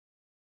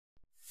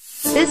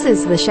This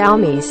is the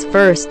Xiaomi's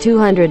first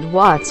 200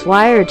 watts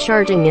wired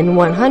charging and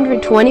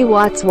 120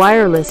 watts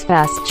wireless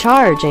fast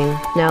charging.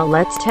 Now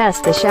let's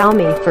test the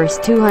Xiaomi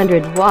first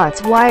 200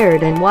 watts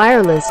wired and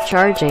wireless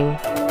charging.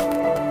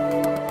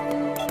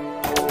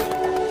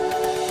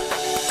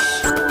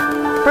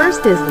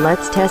 First is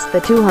let's test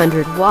the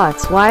 200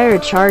 watts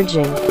wired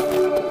charging.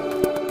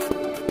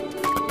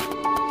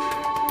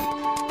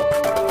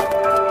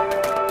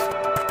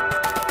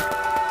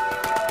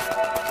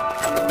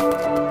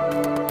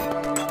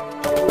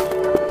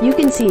 You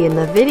can see in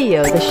the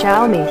video the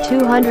Xiaomi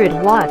 200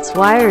 watts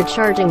wired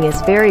charging is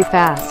very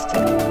fast.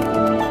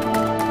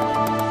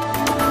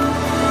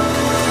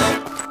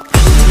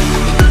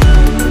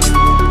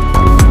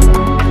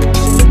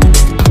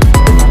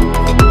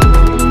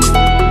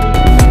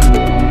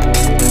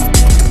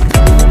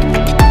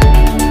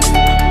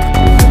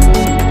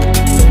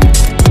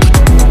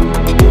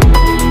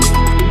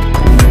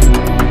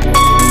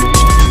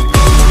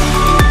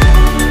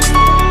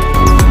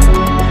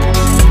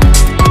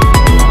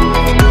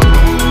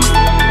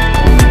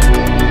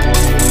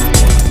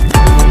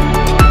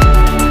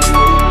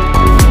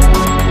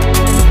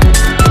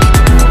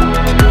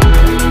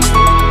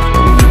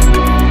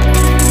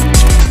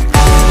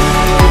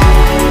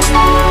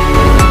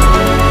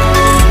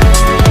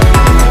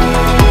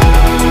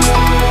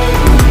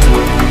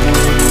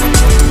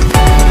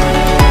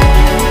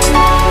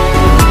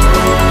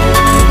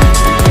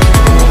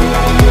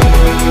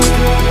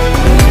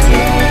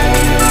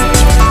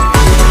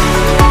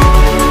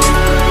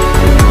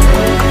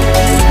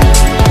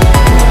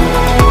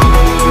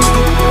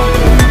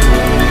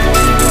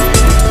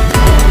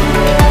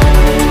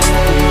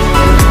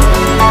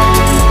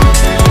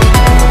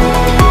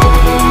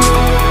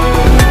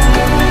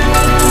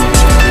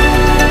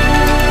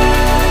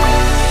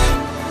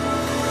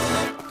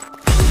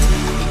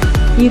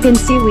 You can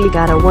see we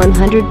got a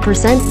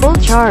 100% full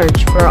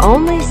charge for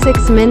only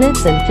 6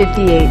 minutes and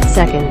 58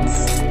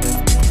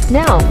 seconds.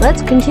 Now,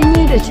 let's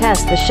continue to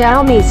test the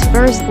Xiaomi's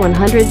first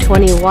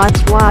 120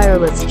 watts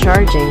wireless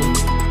charging.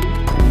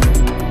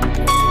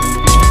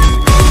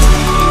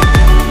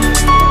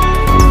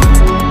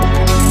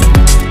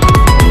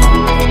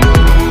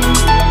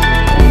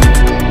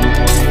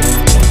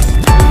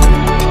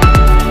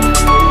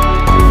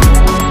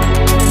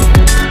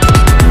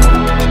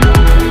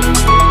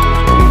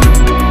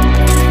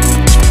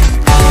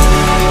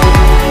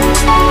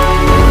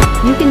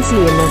 See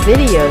in the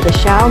video the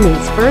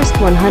Xiaomi's first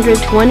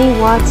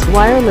 120 watts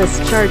wireless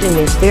charging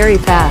is very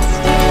fast.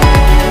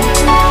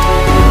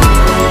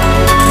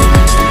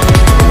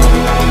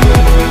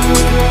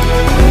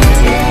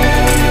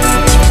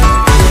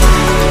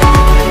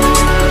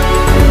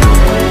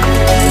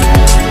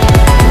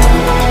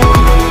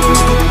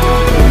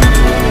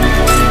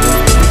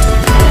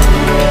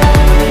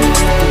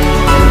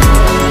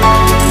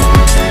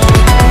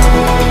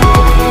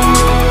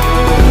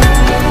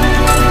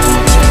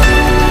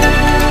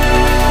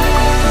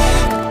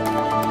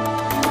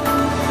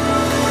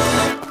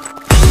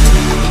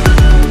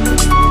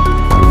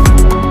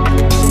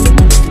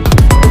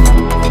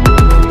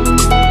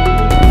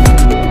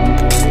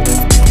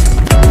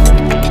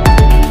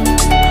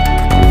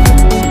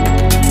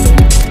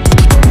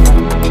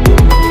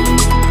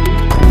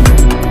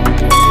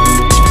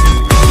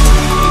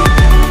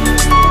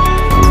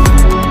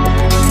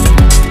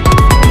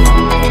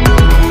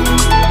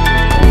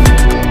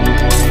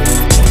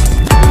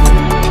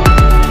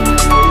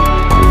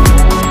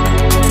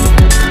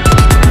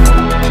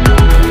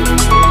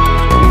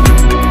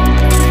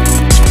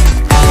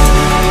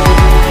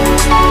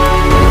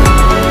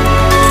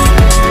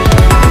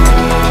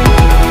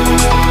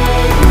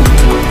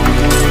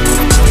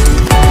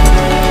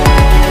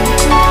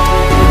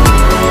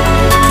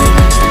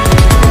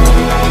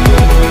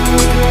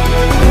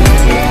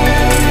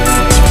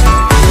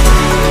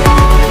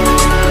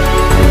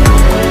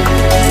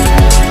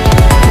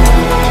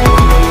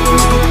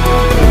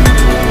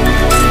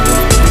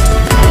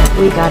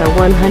 We got a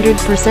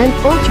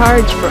 100% full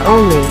charge for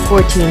only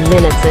 14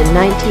 minutes and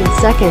 19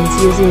 seconds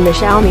using the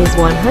Xiaomi's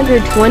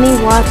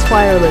 120 watts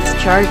wireless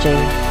charging.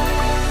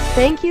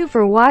 Thank you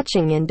for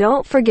watching and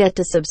don't forget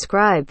to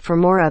subscribe for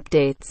more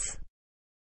updates.